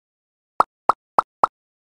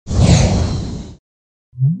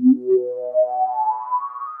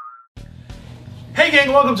Hey gang,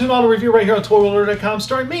 welcome to an auto review right here on ToyWorldOrder.com,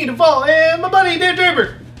 starring me, Devall, and my buddy, Dave.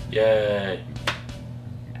 Yay.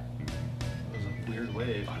 That was a weird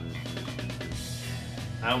wave.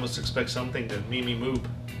 I almost expect something to me moop.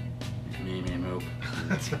 Me moop.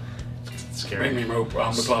 That's scary. Me moop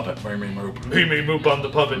on the puppet. Me moop. Me moop on the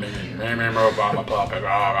puppet. Me moop on the puppet.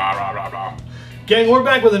 Gang, we're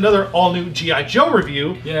back with another all-new G.I. Joe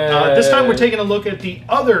review. Yay. This time we're taking a look at the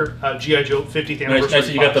other G.I. Joe 50th anniversary. Nice,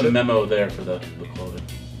 you got the memo there for the clothing.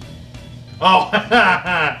 Oh,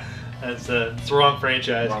 that's the wrong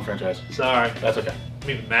franchise. Wrong franchise. Sorry. That's okay. I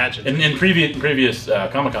mean, imagine. In previous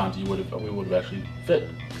Comic-Cons, we would have actually fit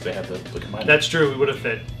because they had the combined. That's true. We would have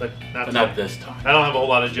fit, but not this time. I don't have a whole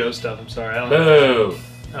lot of Joe stuff. I'm sorry. I don't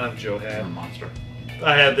have a Joe hat. You're a monster.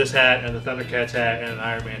 I have this hat and the Thundercats hat and an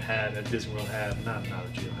Iron Man hat and a Disney World hat. Not a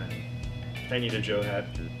Joe hat. I need a Joe hat.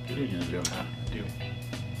 You do need a Joe hat. I do.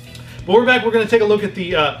 But we're back. We're going to take a look at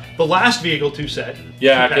the last vehicle set.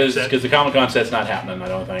 Yeah, because the Comic-Con set's not happening. I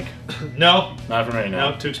don't think. No. Not for me.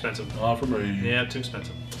 No. Too expensive. Not for me. Yeah, too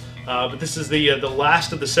expensive. But this is the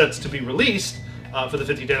last of the sets to be released for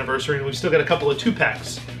the 50th anniversary, and we've still got a couple of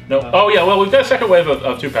 2-packs. No. Oh yeah. Well, we've got a second wave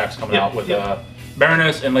of 2-packs coming out with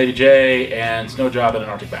Baroness and Lady J and Snowjob and an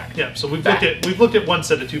Arctic Bag. Yeah. So we've looked at one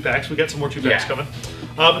set of 2-packs. We got some more 2-packs coming.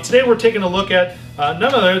 But today we're taking a look at none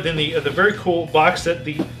other than the very cool box set,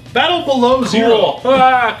 the Battle Below Zero.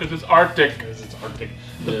 Because it's Arctic.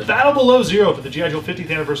 The Battle Below Zero for the G.I. Joe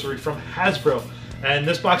 50th anniversary from Hasbro. And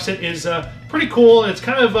this box set is pretty cool. It's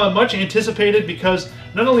kind of much anticipated because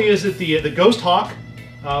not only is it the Ghost Hawk,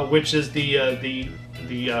 which is the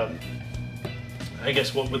I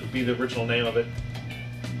guess what would be the original name of it?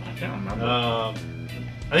 I can't remember. I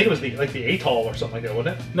think it was the Atoll or something like that,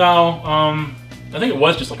 wasn't it? No, I think it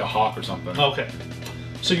was just like a hawk or something. Okay.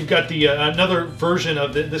 So you've got the another version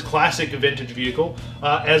of this classic vintage vehicle,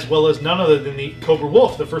 as well as none other than the Cobra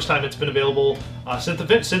Wolf, the first time it's been available since the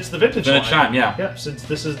vintage line. Time, yeah. Yeah, since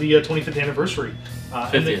this is the 25th anniversary.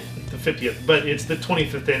 50th. The 50th, but it's the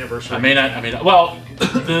 25th anniversary. Well,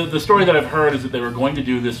 the story that I've heard is that they were going to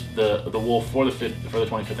do this the Wolf for the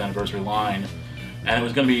 25th anniversary line, and it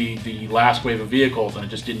was going to be the last wave of vehicles, and it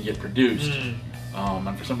just didn't get produced.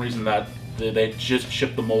 And for some reason they just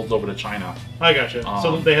shipped the molds over to China. I gotcha.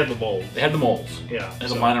 So they had the mold. They had the molds. Yeah. They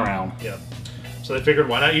had them lying around. Yeah. So they figured,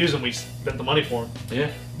 why not use them? We spent the money for them.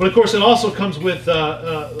 Yeah. But of course, it also comes with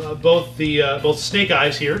both Snake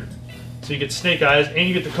Eyes here. So you get Snake Eyes, and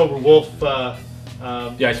you get the Cobra Wolf. The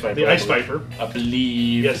Ice Viper. The Ice Viper. I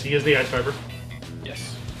believe. Yes, he is the Ice Viper.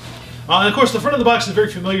 Yes. And of course, the front of the box is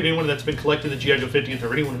very familiar to anyone that's been collecting the G.I. Joe 50th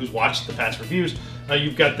or anyone who's watched the past reviews.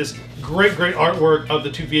 You've got this great artwork of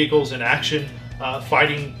the two vehicles in action,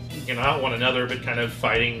 fighting, not one another, but kind of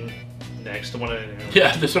fighting next to one another.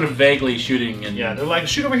 Yeah, they're sort of vaguely shooting. And yeah, they're like,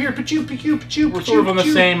 shoot over here, pa-choo, pa-choo, pa-choo, we're sort of on the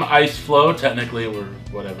same ice floe, technically. We're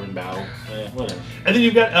whatever in battle. Whatever. And then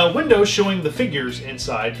you've got windows showing the figures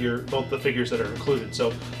inside here, both the figures that are included.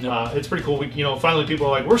 So it's pretty cool. Finally people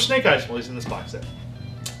are like, where's Snake Eyes? Well, he's in this box set.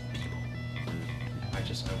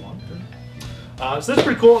 I want them. So that's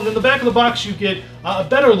pretty cool. And then the back of the box, you get a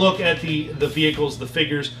better look at the vehicles, the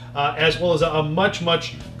figures, as well as a much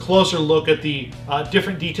closer look at the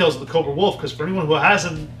different details of the Cobra Wolf. Because for anyone who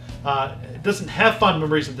doesn't have fond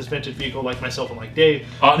memories of this vintage vehicle, like myself and like Dave.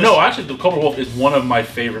 No, actually, the Cobra Wolf is one of my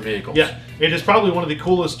favorite vehicles. Yeah, it is probably one of the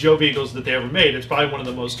coolest Joe vehicles that they ever made. It's probably one of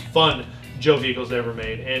the most fun Joe vehicles they ever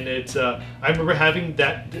made, and it's I remember having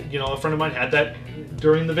that. A friend of mine had that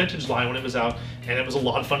during the vintage line when it was out, and it was a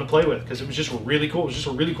lot of fun to play with because it was just really cool. It was just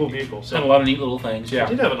a really cool vehicle. So had a lot of neat little things. Yeah, it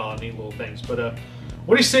did have a lot of neat little things. But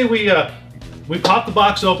what do you say we pop the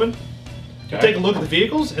box open, we'll take a look at the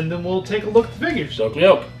vehicles, and then we'll take a look at the figures.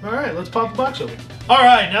 Okey-doke. All right, let's pop the box open. All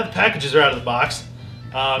right, now the packages are out of the box.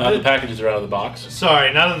 Now the packages are out of the box.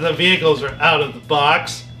 Sorry, now that the vehicles are out of the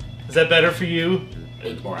box. Is that better for you?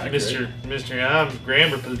 It's more accurate. Mr. I'm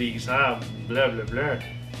grammar police. I'm blah blah blah.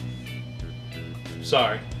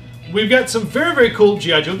 Sorry. We've got some very cool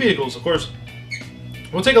G.I. Joe vehicles. Of course,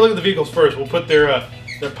 we'll take a look at the vehicles first. We'll put their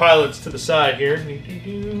pilots to the side here.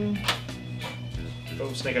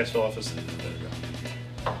 Oh, Snake Eyes fell off his. There we go.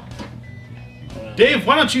 Dave,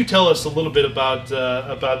 why don't you tell us a little bit about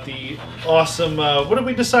the awesome? What did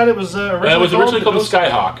we decide it was originally? It was originally called the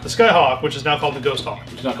Skyhawk. The Skyhawk, which is now called the Ghost Hawk.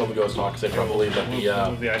 Which is not called the Ghost Hawk because they probably let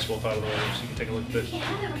move the Ice Wolf out of the way so you can take a look at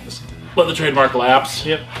this. Let the trademark lapse.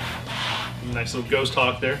 Yep. Nice little Ghost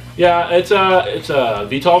Hawk there. Yeah, it's a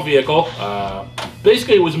VTOL vehicle.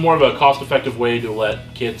 Basically, it was more of a cost-effective way to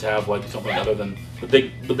let kids have like something other than the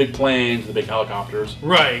big planes, the big helicopters.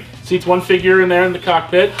 Right. Seats one figure in there in the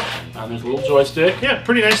cockpit. There's a little joystick. Yeah,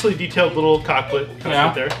 pretty nicely detailed little cockpit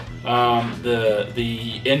there.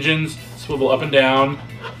 The engines swivel up and down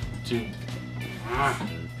to.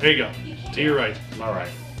 There you go. To your right. All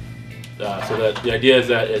right. So that the idea is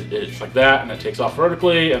that it's like that, and it takes off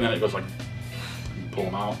vertically, and then it goes like pull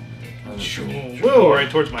them out. Whoa! Right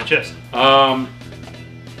towards my chest.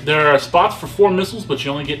 There are spots for 4 missiles, but you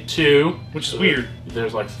only get 2, which is weird.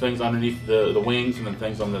 There's like things underneath the wings, and then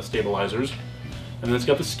things on the stabilizers. And then it's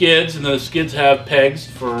got the skids, and the skids have pegs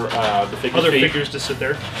for the figures. Other figures to sit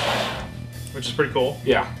there, which is pretty cool.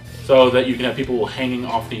 Yeah, so that you can have people hanging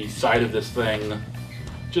off the side of this thing,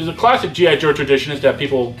 which is a classic G.I. Joe tradition, is to have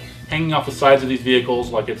people hanging off the sides of these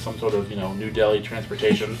vehicles like it's some sort of, New Delhi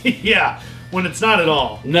transportation. Yeah, when it's not at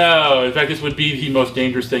all. No, in fact, this would be the most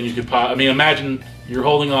dangerous thing you could I mean, imagine you're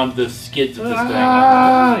holding on to the skids of this thing.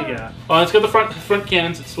 Yeah. Oh, it's got the front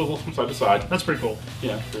cannons that swivel from side to side. That's pretty cool.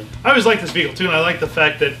 Yeah. I always like this vehicle too, and I like the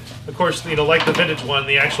fact that, of course, like the vintage one,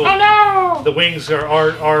 the actual the wings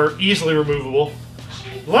are easily removable.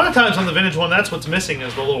 A lot of times on the vintage one, that's what's missing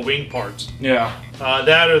is the little wing parts. Yeah.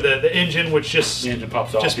 That or the engine, which just the engine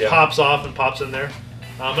pops off. Pops off and pops in there.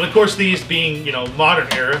 And of course, these being modern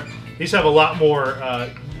era, these have a lot more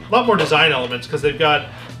design elements because you've got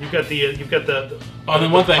the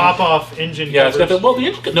pop off engine. Yeah, covers.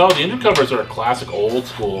 it's got the engine covers are a classic old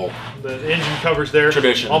school. The engine covers there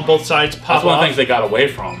tradition on both sides pop off. That's one of the things they got away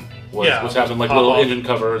from. Was having like little engine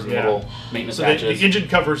covers and little maintenance patches. The engine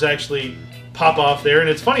covers actually pop off there, and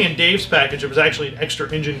it's funny, in Dave's package, it was actually an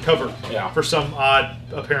extra engine cover for some odd,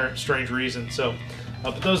 apparent, strange reason. So,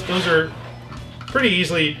 but those are pretty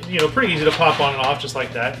easy to pop on and off just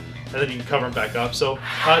like that, and then you can cover them back up. So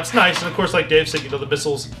it's nice, and of course, like Dave said,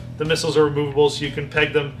 the missiles are removable, so you can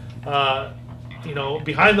peg them,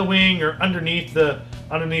 behind the wing or underneath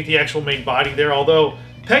the actual main body there. Although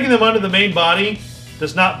pegging them under the main body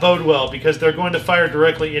does not bode well because they're going to fire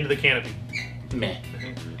directly into the canopy. Meh.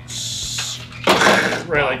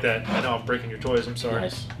 Right like that. I know I'm breaking your toys. I'm sorry.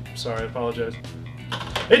 Nice. Sorry, I apologize.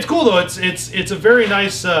 It's cool though. It's a very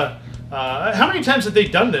nice. How many times have they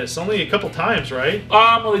done this? Only a couple times, right?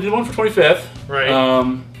 Well, they did one for 25th. Right.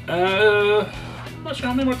 I'm not sure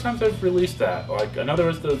how many more times they've released that. Like, I know there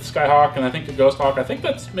was the Skyhawk and I think the Ghost Hawk. I think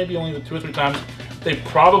that's maybe only the 2 or 3 times. They've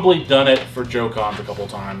probably done it for JoeCons a couple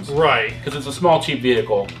times. Right. Because it's a small, cheap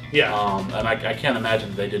vehicle. Yeah. And I can't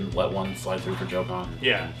imagine they didn't let one slide through for JoeCon.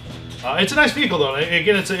 Yeah. It's a nice vehicle, though.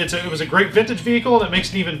 Again, it was a great vintage vehicle, and it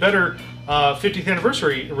makes an even better 50th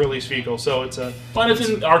anniversary release vehicle. So it's a. Well, it's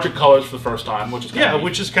in Arctic colors for the first time, which is kind of neat.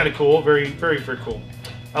 Which is kind of cool. Very, very, very cool.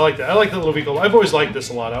 I like that. I like the little vehicle. I've always liked this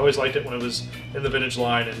a lot. I always liked it when it was in the vintage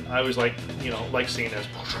line, and I always like seeing this.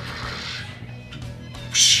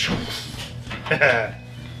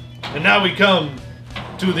 And now we come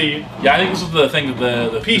to the. Yeah, I think this is the thing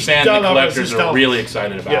that the fans and collectors are really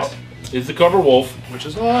excited about. Yes. Is the Cobra Wolf, which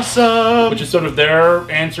is awesome. Which is sort of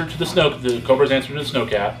their answer to the Cobra's answer to the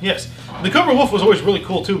Snowcat. Yes, the Cobra Wolf was always really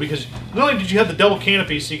cool too because not only did you have the double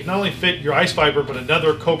canopy, so you could not only fit your Ice Viper but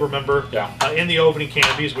another Cobra member in the opening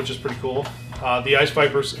canopies, which is pretty cool. The Ice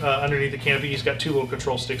Viper's underneath the canopy. He's got 2 little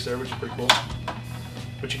control sticks there, which is pretty cool.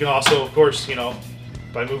 But you can also, of course,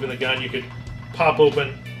 by moving the gun, you could pop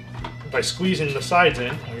open by squeezing the sides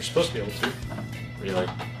in. Well, you're supposed to be able to. Really?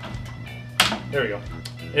 There we go.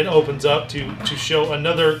 It opens up to show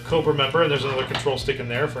another Cobra member, and there's another control stick in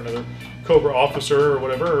there for another Cobra officer or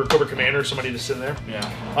whatever, or Cobra commander, somebody to sit in there.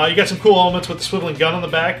 Yeah. You got some cool elements with the swiveling gun on the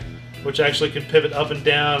back, which actually can pivot up and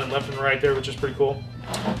down and left and right there, which is pretty cool.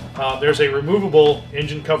 There's a removable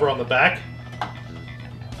engine cover on the back,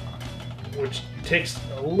 which takes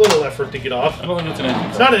a little effort to get off. I don't think it's an engine cover.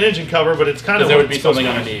 It's not an engine cover, but it's kind of. There would be something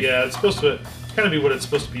underneath. Yeah, it's supposed to kind of be what it's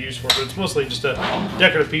supposed to be used for, but it's mostly just a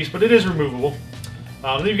decorative piece, but it is removable.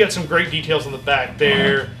 Then you've got some great details on the back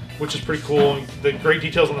there, which is pretty cool. The great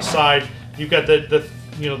details on the side. You've got the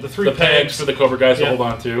 3 pegs for the Cobra guys to hold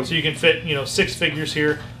on to. So you can fit 6 figures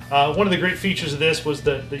here. One of the great features of this was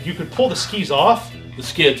that you could pull the skis off. The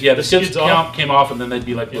skids, yeah, the skids came off, and then they'd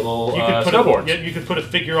be like little snowboards. You could put a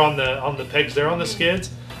figure on the pegs there on the skids.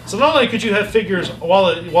 So not only could you have figures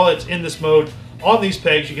while it's in this mode. On these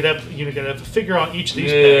pegs, you could have a figure on each of these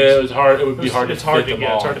pegs. Yeah, it was hard. It would be hard to fit them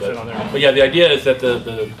all. It's hard to fit on there. But yeah, the idea is that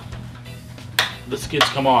the skids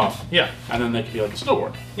come off. Yeah. And then they could be like a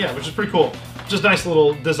snowboard. Yeah, which is pretty cool. Just a nice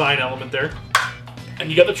little design element there. And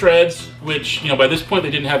you got the treads, which by this point they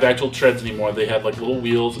didn't have actual treads anymore. They had like little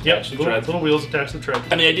wheels attached to the treads. Little wheels attached to the treads.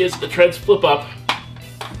 And the idea is the treads flip up,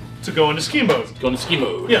 to go into ski mode. Go into ski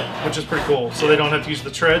mode. Yeah, which is pretty cool. So they don't have to use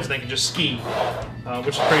the treads; they can just ski,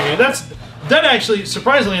 which is pretty neat. That actually,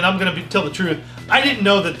 surprisingly, and I'm going to tell the truth, I didn't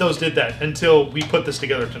know that those did that until we put this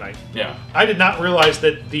together tonight. Yeah. I did not realize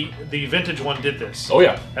that the vintage one did this. Oh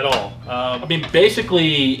yeah. At all. I mean,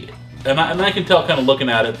 basically, and I can tell kind of looking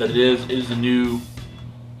at it that it is a new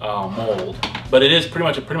mold, but it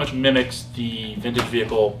pretty much mimics the vintage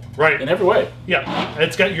vehicle right in every way. Yeah,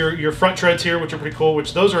 it's got your front treads here, which are pretty cool.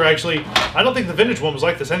 Which those are actually, I don't think the vintage one was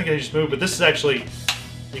like this. I think they just moved, but this is actually,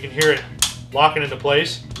 you can hear it locking into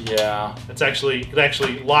place. Yeah, it's actually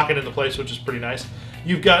locking into place, which is pretty nice.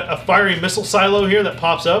 You've got a fiery missile silo here that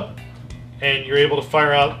pops up, and you're able to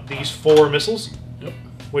fire out these 4 missiles, yep,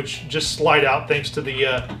 which just slide out thanks to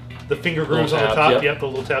the finger grooves on the top. Yep, the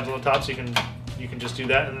little tabs on the top, so you can just do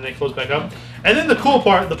that, and then they close back up. And then the cool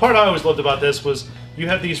part, the part I always loved about this was you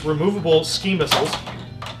have these removable ski missiles,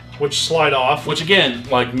 which slide off. Which again,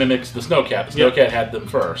 like mimics the Snowcat. The Snowcat had them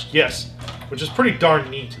first. Yes, which is pretty darn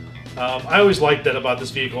neat. I always liked that about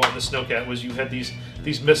this vehicle and the Snowcat was you had these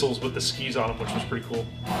missiles with the skis on them, which was pretty cool.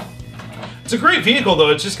 It's a great vehicle though.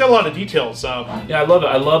 It's just got a lot of details. Yeah, I love it.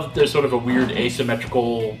 I love there's sort of a weird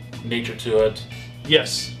asymmetrical nature to it.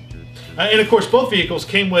 Yes, and of course both vehicles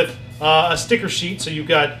came with a sticker sheet. So you've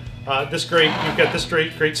got this great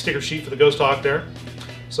sticker sheet for the Ghost Hawk there.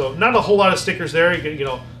 So not a whole lot of stickers there. You get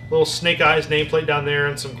little Snake Eyes nameplate down there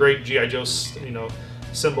and some great G.I. Joe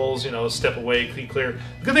symbols, step away, clear.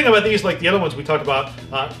 The good thing about these, like the other ones we talked about,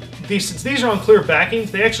 since these are on clear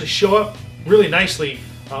backings, they actually show up really nicely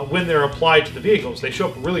when they're applied to the vehicles. They show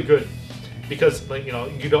up really good because, like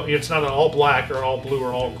it's not an all black or an all blue or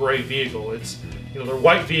an all gray vehicle. It's they're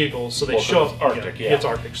white vehicles, so they show up Arctic. Yeah, it's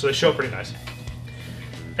Arctic, so they show up pretty nice.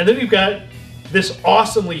 And then you've got this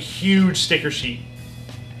awesomely huge sticker sheet,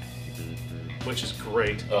 which is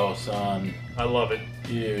great. Oh, son, I love it.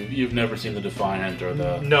 You've never seen the Defiant or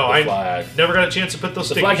the flag. I never got a chance to put those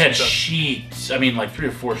stickers on. The flag had sheets. I mean, like 3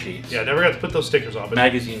 or 4 sheets. Yeah, never got to put those stickers on. But,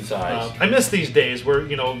 magazine size. I miss these days where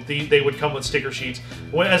they would come with sticker sheets.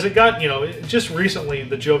 As it got just recently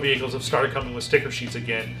the Joe vehicles have started coming with sticker sheets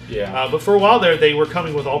again. Yeah. But for a while there they were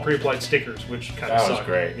coming with all pre-applied stickers, which kind of sucked. That was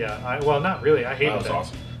great. Yeah. Well, not really. I hated that. That was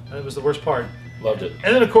awesome. That was the worst part. Loved it.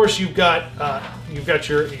 And then of course you've got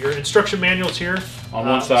your instruction manuals here on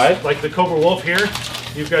one side, like the Cobra Wolf here.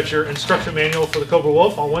 You've got your instruction manual for the Cobra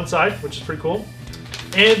Wolf on one side, which is pretty cool.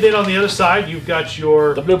 And then on the other side, you've got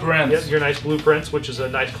the blueprints. Yep, your nice blueprints, which is a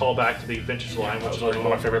nice callback to the vintage line. Which was one of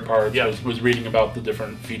my favorite parts. Yep. Was reading about the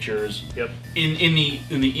different features. Yep. In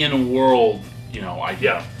the in-world, idea.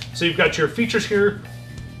 Yeah. So you've got your features here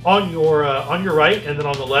on your right, and then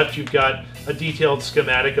on the left you've got a detailed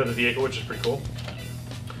schematic of the vehicle, which is pretty cool.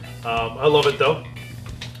 I love it though.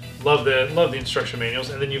 Love the instruction manuals,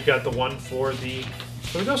 and then you've got the one for the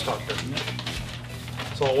Ghost Hawk there.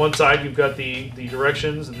 So on one side you've got the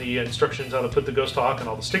directions and the instructions how to put the Ghost Hawk and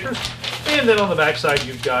all the stickers, and then on the back side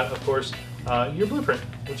you've got, of course, your blueprint,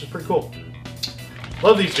 which is pretty cool.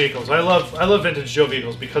 Love these vehicles. I love vintage Joe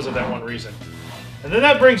vehicles because of that one reason. And then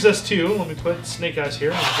that brings us to, let me put Snake Eyes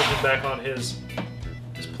here. Let me put him back on his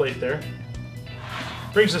plate there.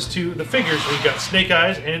 Brings us to the figures. We've got Snake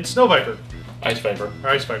Eyes and Snow Viper. Ice Viper. Or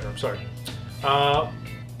Ice Viper, I'm sorry.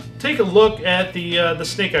 Take a look at the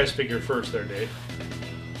Snake Eyes figure first there, Dave.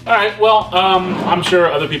 All right, well, I'm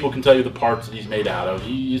sure other people can tell you the parts that he's made out of.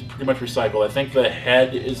 He's pretty much recycled. I think the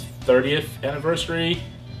head is 30th anniversary.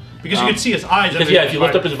 Because you can see his eyes. Because, yeah, if you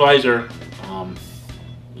lift up his visor,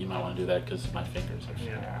 you might want to do that because my fingers are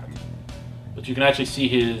fat. But you can actually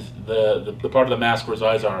see the part of the mask where his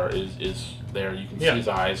eyes are is there. You can see his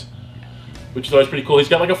eyes, which is always pretty cool. He's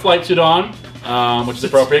got like a flight suit on, which is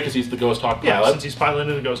appropriate because he's the Ghost Hawk pilot. Yeah, since he's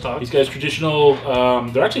piloting the Ghost Hawk. He's got his traditional,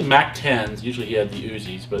 they're actually Mac 10s. Usually he had the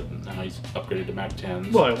Uzis, but now he's upgraded to Mac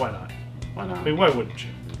 10s. Well, why not? Why not? I mean, why wouldn't you?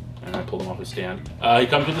 And I pulled him off his stand. He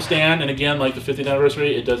comes with the stand, and again, like the 50th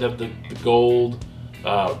anniversary, it does have the gold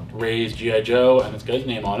raised G.I. Joe, and it's got his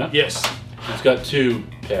name on it. Yes. And it's got 2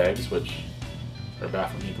 pegs, which are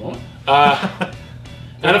baffling me at the moment.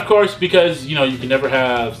 And of course, because you can never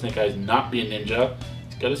have Snake Eyes not be a ninja,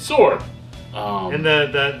 he's got his sword. And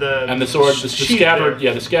the sword, the scabbard. there.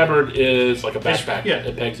 Yeah, the scabbard is like a backpack. Yeah.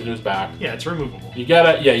 It pegs into his back. Yeah, it's removable. You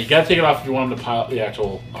gotta take it off if you want him to pilot the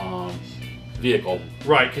actual vehicle.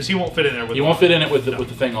 Right, because he won't fit in there with. He won't fit in it with the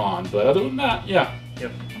thing on. But other than that, yeah.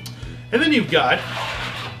 Yep. And then you've got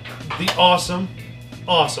the awesome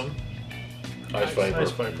Ice Viper.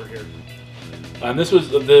 Ice Viper here. And this was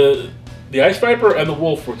the Ice Viper and the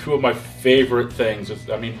Wolf were 2 of my favorite things. It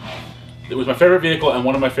was my favorite vehicle and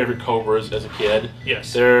one of my favorite Cobras as a kid.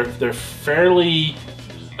 Yes. They're fairly,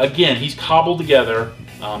 again, he's cobbled together.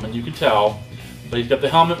 and you can tell. But he's got the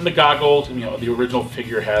helmet and the goggles. You know, the original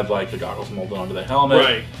figure had like the goggles molded onto the helmet.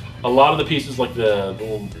 Right. A lot of the pieces, like the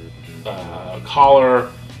little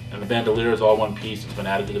collar and the bandolier, is all one piece. It's been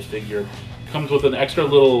added to the figure. Comes with an extra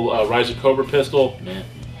little Rise of Cobra pistol. Man.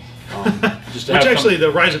 Which actually,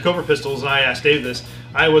 the Rise of Cobra pistols, and I asked Dave this,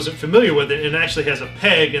 I wasn't familiar with it, and it actually has a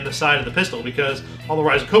peg in the side of the pistol, because on the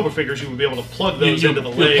Rise of Cobra figures, you would be able to plug those into the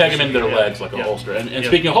legs. You peg them into their legs like a holster. And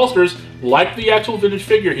speaking of holsters, like the actual vintage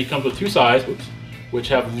figure, he comes with two sides, which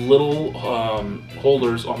have little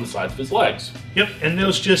holders on the sides of his legs. Yep, and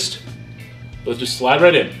those just slide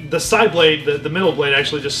right in. The side blade, the middle blade,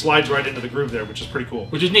 actually just slides right into the groove there, which is pretty cool.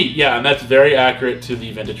 Which is neat, yeah, and that's very accurate to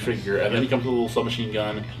the vintage figure. And then he comes with a little submachine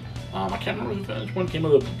gun. I can't remember if the vintage one came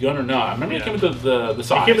with a gun or not. I remember it came with the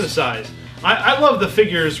size. It came with the size. I love the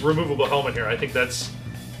figure's removable helmet here. I think that's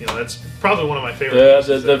probably one of my favorites.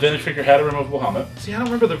 The vintage figure had a removable helmet. See, I don't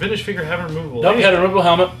remember the vintage figure having a removable. No, it had a removable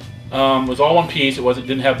helmet. It was all one piece.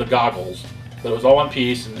 Didn't have the goggles, but it was all one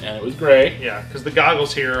piece, and it was gray. Yeah, because the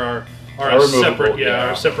goggles here are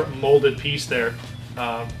a separate molded piece there,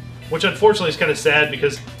 which unfortunately is kind of sad,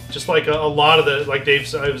 because just like a lot of the, like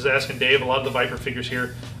I was asking Dave, a lot of the Viper figures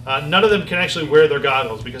here, none of them can actually wear their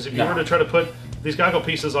goggles, because if you were to try to put these goggle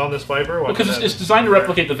pieces on this Viper, because it's designed to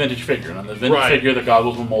replicate the vintage figure, and on the vintage figure the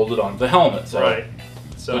goggles were molded onto the helmet, so it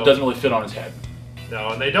doesn't really fit on his head. No,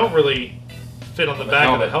 and they don't really fit on the back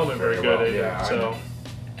of the helmet very good either. Yeah, so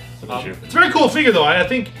it's a very cool figure though. I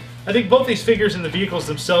think both these figures and the vehicles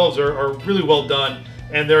themselves are really well done,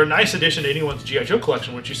 and they're a nice addition to anyone's G.I. Joe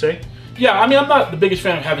collection, wouldn't you say? Yeah, I mean, I'm not the biggest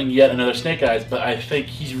fan of having yet another Snake Eyes, but I think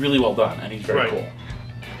he's really well done, and he's very cool.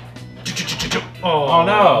 Oh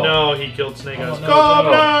no! No, he killed Snake Eyes.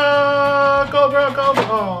 Cobra!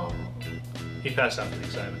 Oh. He passed out from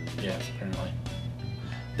excitement. Yes, apparently.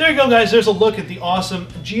 There you go, guys. There's a look at the awesome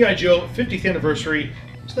G.I. Joe 50th anniversary.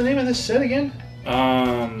 What's the name of this set again?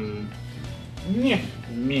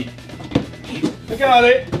 Me. I got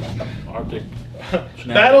it. Arctic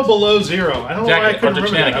Battle Below Zero. I don't know why I couldn't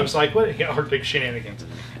remember that. I was like, what? Yeah, Arctic Shenanigans.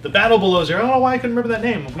 The Battle Below Zero. I don't know why I couldn't remember that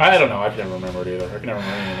name. I don't know. I can never remember it either. I can never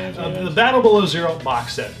remember any names. The Battle Below Zero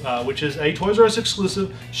box set, which is a Toys R Us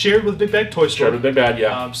exclusive, shared with Big Bad Toy Store. Shared with Big Bad,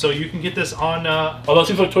 yeah. So you can get this on... although it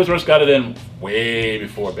seems like Toys R Us got it in way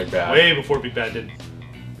before Big Bad. Way before Big Bad did.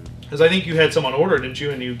 Because I think you had some on order, didn't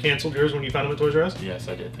you? And you canceled yours when you found them at Toys R Us? Yes,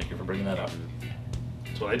 I did. Thank you for bringing that up.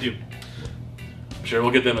 That's what I do. I'm sure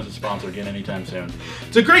we'll get them as a sponsor again anytime soon.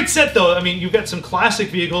 It's a great set, though. I mean, you've got some classic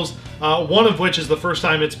vehicles, one of which is the first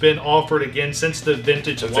time it's been offered again since the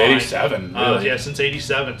vintage line. Since 87, really. Yeah, since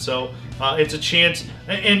 87. So it's a chance.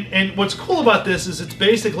 And what's cool about this is it's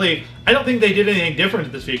basically, I don't think they did anything different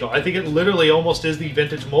to this vehicle. I think it literally almost is the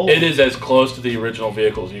vintage mold. It is as close to the original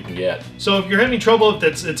vehicles you can get. So if you're having trouble, if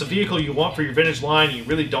it's a vehicle you want for your vintage line, you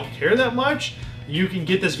really don't care that much, you can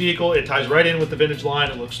get this vehicle. It ties right in with the vintage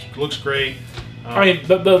line. It looks great. I mean,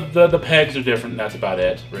 the pegs are different, and that's about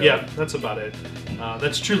it, really. Yeah, that's about it.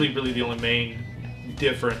 That's truly, really the only main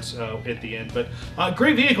difference at the end. But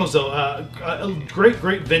great vehicles, though. Great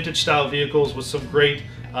vintage-style vehicles with some great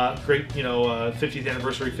 50th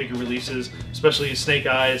anniversary figure releases, especially Snake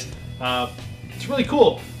Eyes. It's really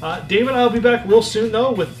cool. Dave and I will be back real soon,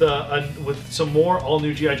 though, with some more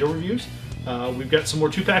all-new G.I. Joe reviews. We've got some more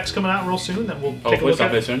 2-packs coming out real soon that we'll take a look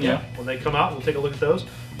at. Soon, yeah. When they come out, we'll take a look at those.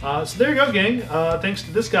 So there you go, gang. Thanks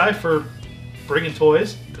to this guy for bringing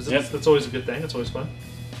toys, because that's always a good thing. It's always fun.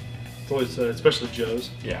 It's always, especially Joe's.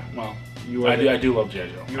 Yeah, well, I do love G.I.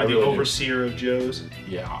 Joe. You're the overseer of Joe's.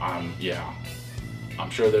 Yeah, I'm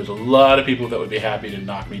sure there's a lot of people that would be happy to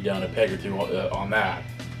knock me down a peg or two on that.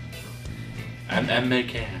 And they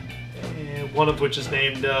can. One of which is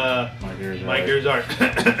named Mike Ears Art.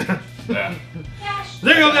 Yeah.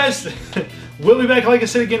 There you go, guys. We'll be back, like I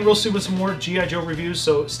said, again real soon with some more G.I. Joe reviews,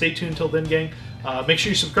 so stay tuned until then, gang. Make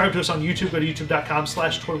sure you subscribe to us on YouTube. Go to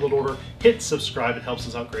youtube.com/ToyWorldOrder. Hit subscribe. It helps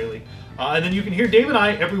us out greatly. And then you can hear Dave and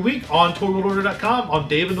I every week on ToyWorldOrder.com on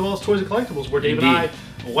Dave and Devall's Toys and Collectibles, where Dave and I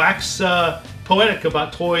wax poetic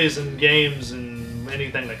about toys and games and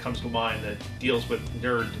anything that comes to mind that deals with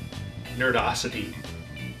nerdosity.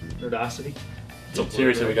 Nerdosity?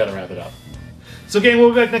 Seriously, we gotta wrap it up. So, gang, we'll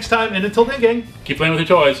be back next time, and until then, gang, keep playing with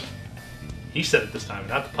your toys. He said it this time,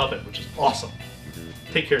 not the puppet, which is awesome.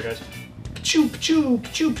 Take care, guys. Pachoo, pachoo,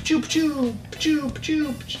 pachoo, pachoo, pachoo, pachoo,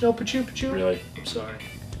 pachoo, pachoo, no, pachoo, pachoo. Really? I'm sorry.